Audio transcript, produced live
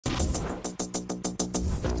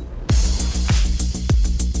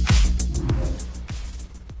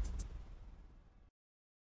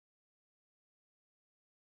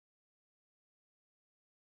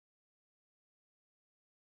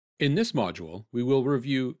In this module, we will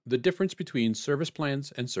review the difference between service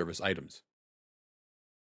plans and service items.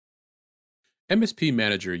 MSP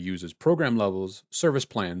Manager uses program levels, service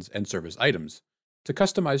plans, and service items to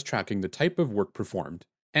customize tracking the type of work performed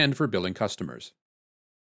and for billing customers.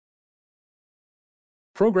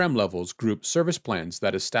 Program levels group service plans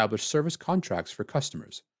that establish service contracts for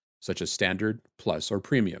customers, such as Standard, Plus, or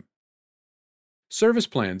Premium. Service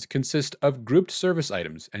plans consist of grouped service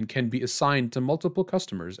items and can be assigned to multiple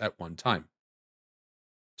customers at one time.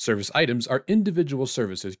 Service items are individual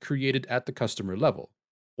services created at the customer level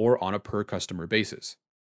or on a per customer basis.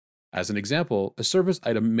 As an example, a service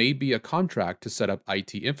item may be a contract to set up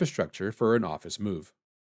IT infrastructure for an office move.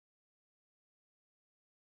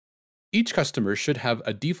 Each customer should have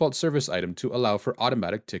a default service item to allow for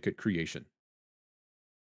automatic ticket creation.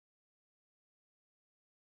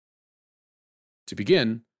 To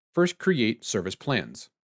begin, first create service plans.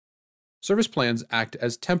 Service plans act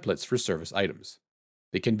as templates for service items.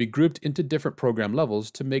 They can be grouped into different program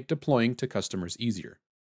levels to make deploying to customers easier.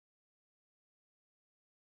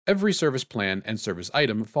 Every service plan and service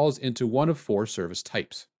item falls into one of four service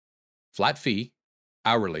types: flat fee,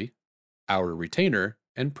 hourly, hour retainer,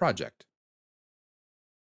 and project.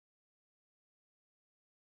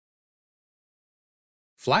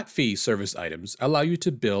 Flat fee service items allow you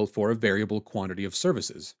to bill for a variable quantity of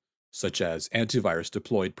services, such as antivirus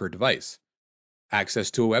deployed per device,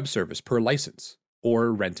 access to a web service per license,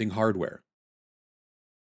 or renting hardware.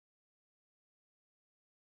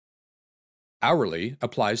 Hourly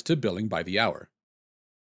applies to billing by the hour.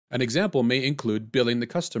 An example may include billing the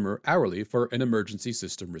customer hourly for an emergency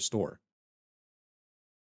system restore.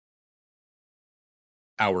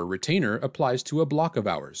 Hour retainer applies to a block of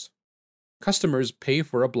hours. Customers pay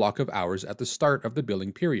for a block of hours at the start of the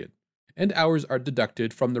billing period, and hours are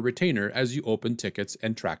deducted from the retainer as you open tickets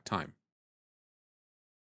and track time.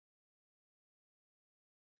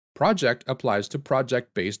 Project applies to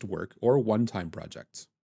project-based work or one-time projects.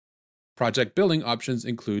 Project billing options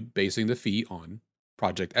include basing the fee on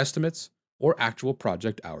project estimates or actual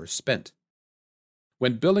project hours spent.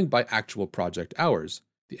 When billing by actual project hours,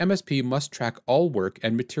 the MSP must track all work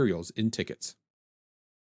and materials in tickets.